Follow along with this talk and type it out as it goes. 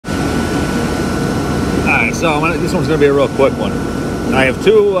So this one's going to be a real quick one. I have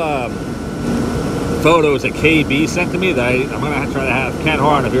two photos that KB sent to me that I'm going to try to have Ken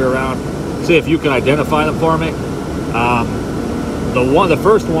Horn, if you're around, see if you can identify them for me. The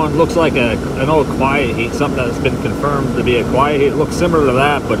first one looks like an old quiet heat, something that's been confirmed to be a quiet heat. It looks similar to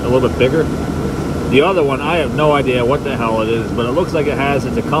that, but a little bit bigger. The other one, I have no idea what the hell it is, but it looks like it has a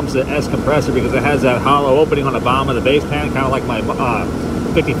Tecumseh S compressor because it has that hollow opening on the bottom of the base pan, kind of like my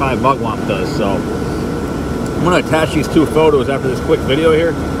 55 Mugwump does. So I'm going to attach these two photos after this quick video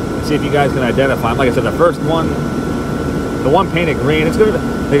here, see if you guys can identify them. Like I said, the first one, the one painted green,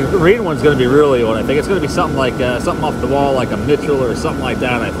 the green one's going to be really old. I think it's going to be something like something off the wall, like a Mitchell or something like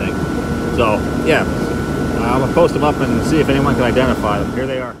that, I think. So yeah, I'm going to post them up and see if anyone can identify them. Here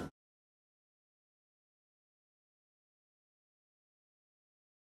they are.